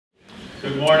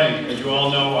Good morning. As you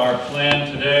all know, our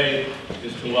plan today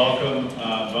is to welcome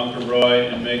Bunker Roy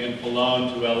and Meagan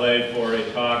Fallone to LA for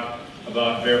a talk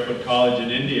about Barefoot College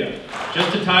in India.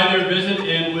 Just to tie their visit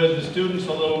in with the students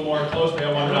a little more closely,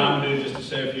 I wanted Amadou just to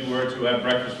say a few words, who had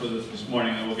breakfast with us this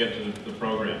morning, and then we'll get to the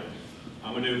program.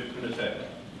 Amadou, what to say?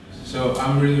 So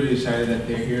I'm really excited that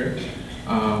they're here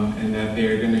and that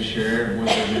they're going to share what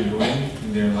they've been doing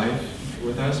in their life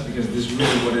with us, because this is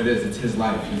really what it is. It's his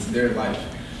life. It's their life.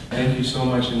 Thank you so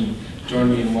much, and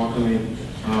join me in welcoming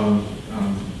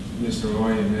Mr.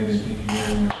 Roy and Meagan. Thank you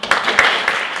very much.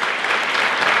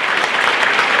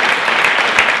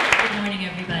 Good morning,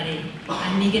 everybody.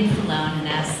 I'm Meagan Fallone, and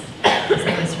as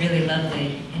it was really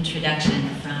lovely introduction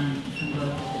from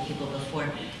both of the people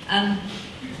before.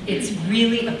 It's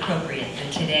really appropriate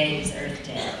that today is Earth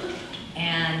Day.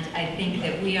 And I think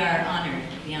that we are honored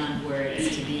beyond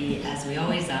words to be, as we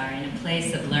always are, in a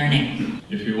place of learning.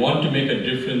 If you want to make a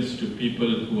difference to people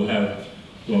who are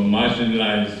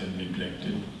marginalized and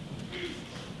neglected,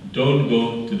 don't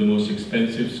go to the most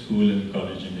expensive school and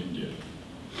college in India.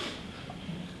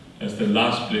 That's the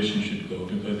last place you should go,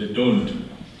 because they don't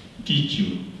teach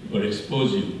you or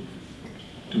expose you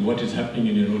to what is happening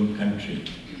in your own country.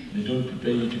 They don't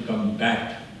prepare you to come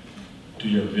back to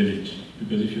your village.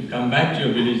 Because if you come back to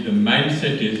your village, the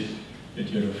mindset is that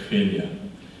you're a failure.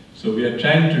 So we are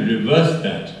trying to reverse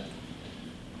that.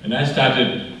 When I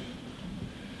started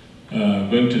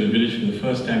going to the village for the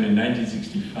first time in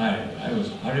 1965, I was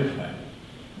horrified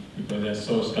because I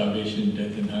saw starvation,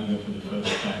 death, and hunger for the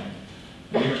first time.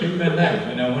 And it changed my life,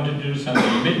 and I wanted to do something.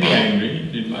 It made me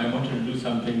angry. I wanted to do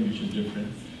something which was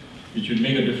different, which would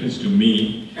make a difference to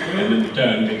me, and in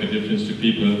turn make a difference to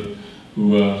people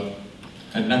who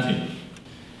had nothing.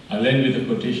 I'll end with a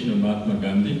quotation of Mahatma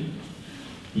Gandhi,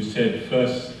 who said,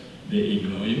 first they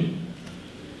ignore you,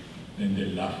 then they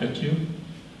laugh at you,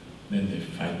 then they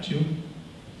fight you,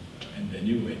 and then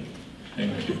you win.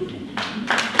 Thank you.